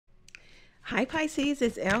Hi Pisces,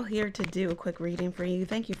 it's Elle here to do a quick reading for you.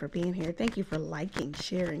 Thank you for being here. Thank you for liking,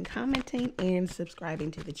 sharing, commenting, and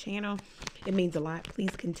subscribing to the channel. It means a lot. Please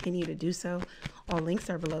continue to do so. All links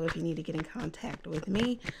are below if you need to get in contact with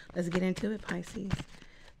me. Let's get into it, Pisces.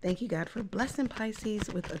 Thank you, God, for blessing Pisces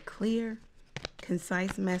with a clear,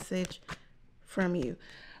 concise message from you.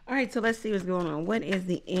 All right, so let's see what's going on. What is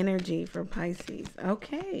the energy for Pisces?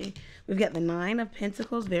 Okay, we've got the Nine of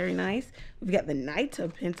Pentacles, very nice. We've got the Knight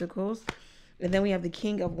of Pentacles, and then we have the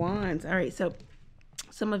King of Wands. All right, so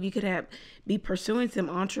some of you could be pursuing some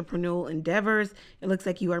entrepreneurial endeavors. It looks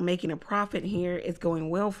like you are making a profit here. It's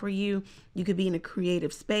going well for you. You could be in a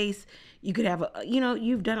creative space. You could have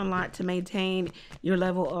you've done a lot to maintain your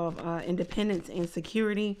level of independence and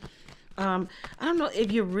security. I don't know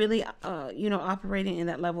if you're really, operating in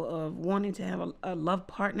that level of wanting to have a love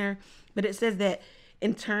partner, but it says that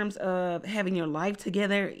in terms of having your life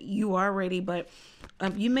together, you are ready, but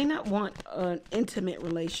you may not want an intimate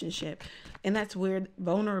relationship. And that's where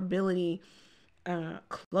vulnerability,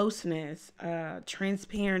 closeness,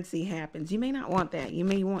 transparency happens. You may not want that. You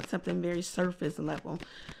may want something very surface level.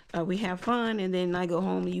 We have fun and then I go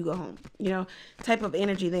home and you go home, type of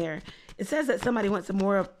energy there. It says that somebody wants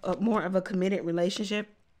more of a committed relationship.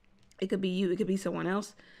 It could be you. It could be someone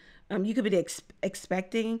else. You could be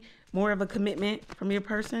expecting more of a commitment from your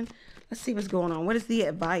person. Let's see what's going on. What is the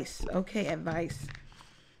advice? Okay, advice.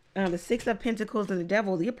 The Six of Pentacles and the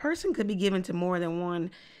Devil. Your person could be given to more than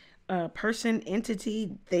one person,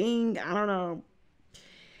 entity, thing. I don't know.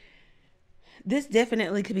 This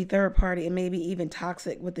definitely could be third party and maybe even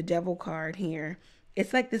toxic with the Devil card here.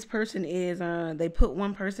 It's like this person is, they put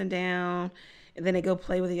one person down and then they go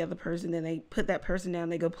play with the other person. Then they put that person down,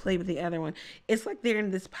 they go play with the other one. It's like they're in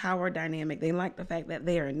this power dynamic. They like the fact that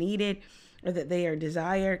they are needed or that they are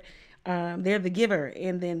desired. They're the giver.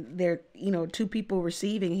 And then they're, two people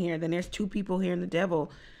receiving here. Then there's two people here in the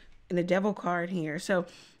Devil card here. So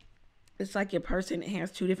it's like your person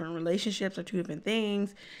has two different relationships or two different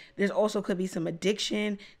things. There's also could be some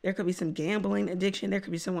addiction. There could be some gambling addiction. There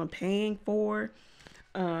could be someone paying for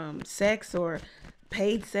sex or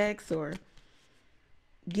paid sex or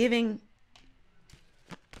giving.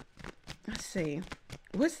 Let's see.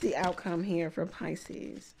 What's the outcome here for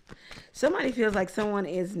Pisces? Somebody feels like someone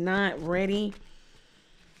is not ready.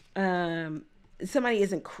 Somebody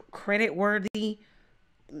isn't credit worthy.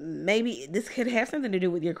 Maybe this could have something to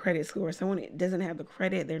do with your credit score. Someone doesn't have the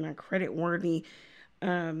credit. They're not credit worthy. They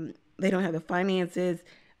don't have the finances.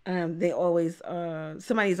 Somebody's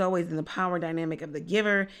always in the power dynamic of the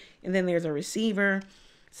giver. And then there's a receiver.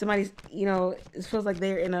 Somebody's, it feels like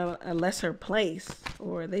they're in a lesser place,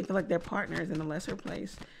 or they feel like their partner is in a lesser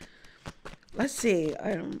place. Let's see,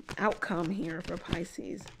 outcome here for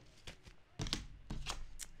Pisces.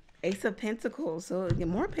 Ace of Pentacles. So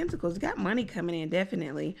more Pentacles. You got money coming in,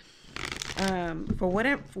 definitely. For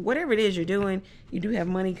whatever it is you're doing, you do have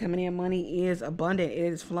money coming in. Money is abundant. It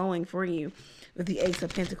is flowing for you. With the Ace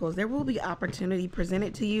of Pentacles, there will be opportunity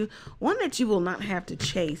presented to you, one that you will not have to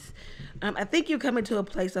chase. I think you're coming to a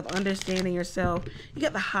place of understanding yourself. You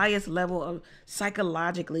got the highest level of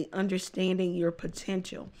psychologically understanding your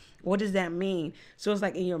potential. What does that mean? So it's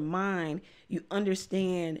like in your mind, you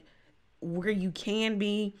understand where you can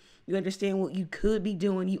be. You understand what you could be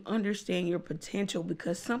doing. You understand your potential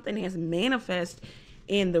because something has manifested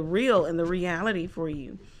in the real and the reality for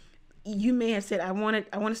you. You may have said, I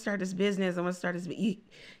want to start this business. I want to start this.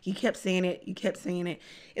 You kept saying it. You kept saying it.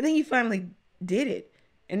 And then you finally did it.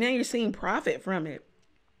 And now you're seeing profit from it.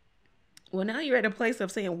 Well, now you're at a place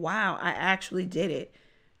of saying, wow, I actually did it.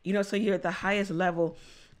 So you're at the highest level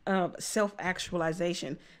of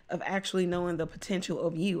self-actualization, of actually knowing the potential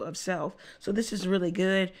of you, of self. So this is really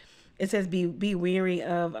good. It says be wary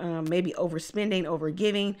of maybe overspending,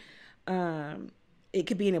 overgiving. It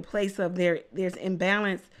could be in a place of there's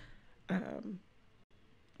imbalance.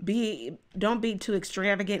 Don't be too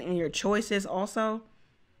extravagant in your choices also.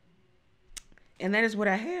 And that is what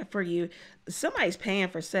I have for you. Somebody's paying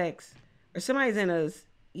for sex, or somebody's in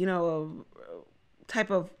a type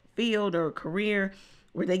of field or career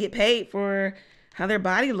where they get paid for how their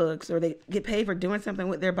body looks, or they get paid for doing something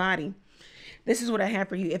with their body. This is what I have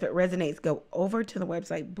for you. If it resonates, go over to the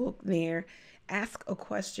website, book there, ask a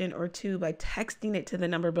question or two by texting it to the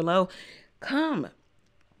number below. Come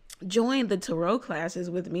join the tarot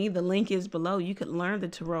classes with me. The link is below. You could learn the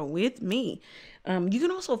tarot with me. You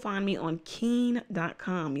can also find me on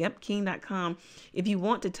keen.com. Yep, keen.com. If you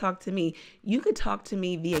want to talk to me, you could talk to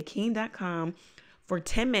me via keen.com for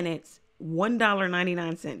 10 minutes,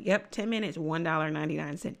 $1.99. Yep, 10 minutes,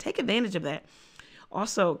 $1.99. Take advantage of that.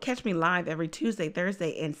 Also, catch me live every Tuesday,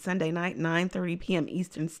 Thursday, and Sunday night, 9:30 p.m.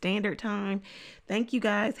 Eastern Standard Time. Thank you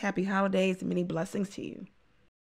guys. Happy holidays and many blessings to you.